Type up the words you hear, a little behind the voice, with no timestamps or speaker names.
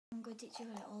teach you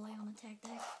how to ollie on a tech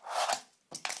deck.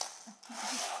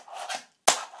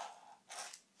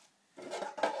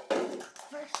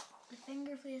 First, the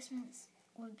finger placements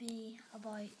would be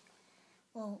about,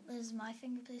 well, this is my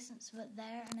finger placements, but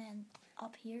there and then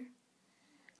up here.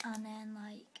 And then,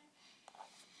 like,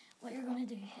 what you're going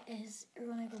to do is you're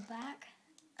going to go back,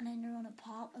 and then you're going to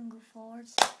pop and go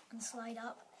forwards and slide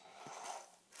up.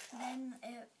 Then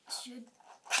it should,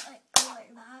 like, go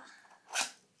like that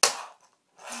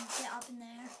and get up in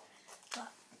there.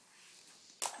 But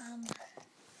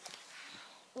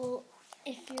well,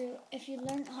 if you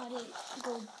learn how to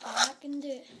go back and do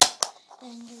it,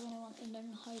 then you're gonna want to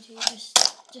learn how to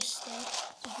just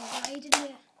ride and do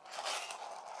it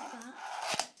like that.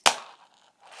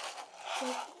 So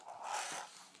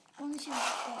once you've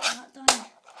got that down,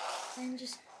 then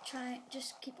just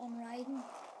keep on riding,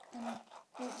 and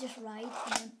just ride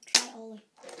and then try ollie.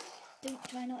 Don't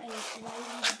try not to ride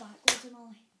and go backwards and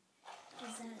ollie,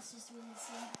 because then it's just really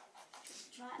silly.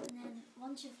 Try it, and then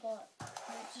once you've got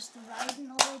like just the riding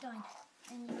all the way down,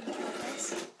 then you can try this.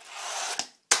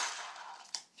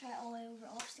 Try it all the way over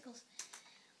obstacles.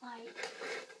 Like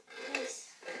this,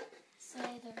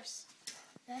 say there's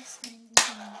this, and you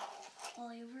can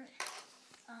ollie over it.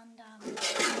 And now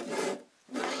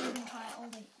you can try it all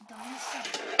the way down stuff.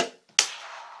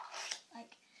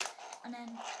 Like, and then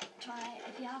try,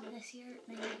 if you have this here,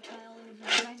 then you can try all over the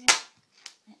right here.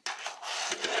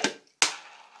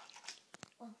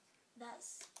 Well, that's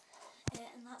it,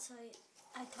 and that's how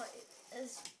I taught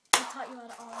you how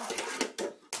to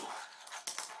ollie.